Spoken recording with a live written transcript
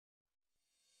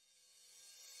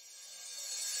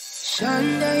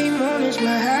Sunday mornings,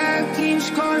 my heart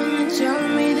keeps calling and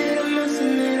telling me that I'm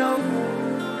nothing at all.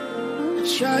 I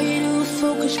try to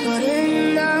focus, but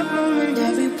in that moment,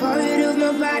 every part of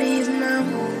my body is numb.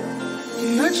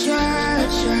 And I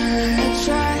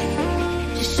try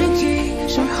just to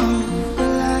keep some hope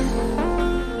alive.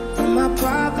 But my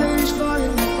problems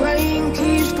falling, the rain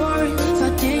keeps pouring. If I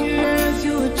didn't have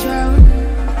you, I'd drown.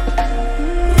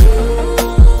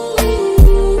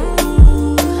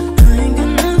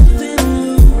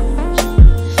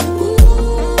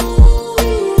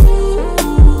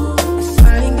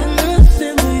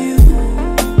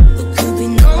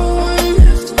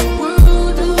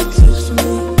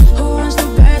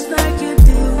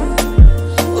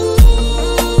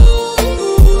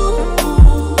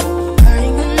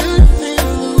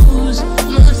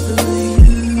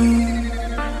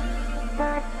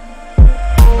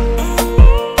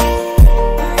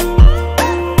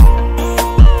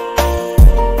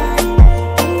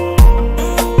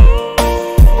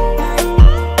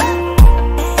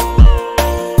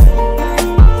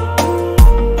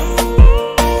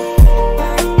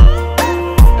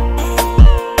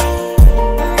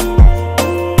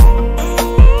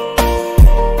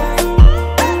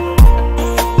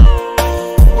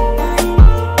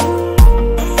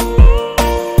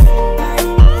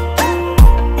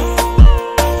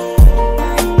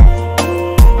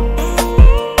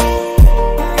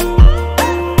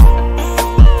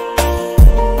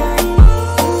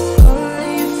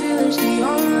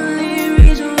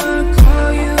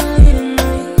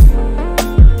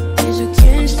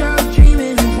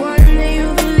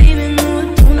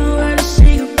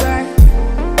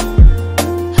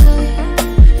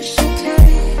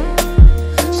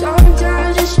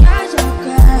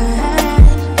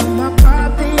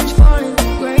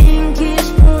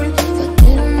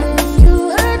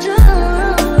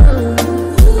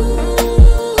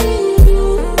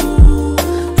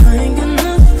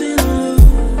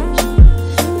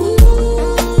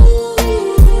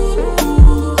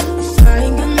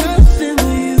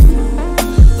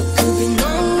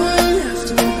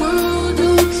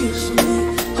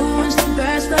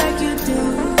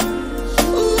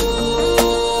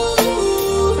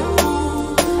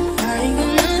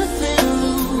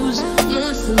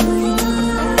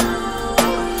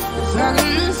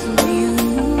 I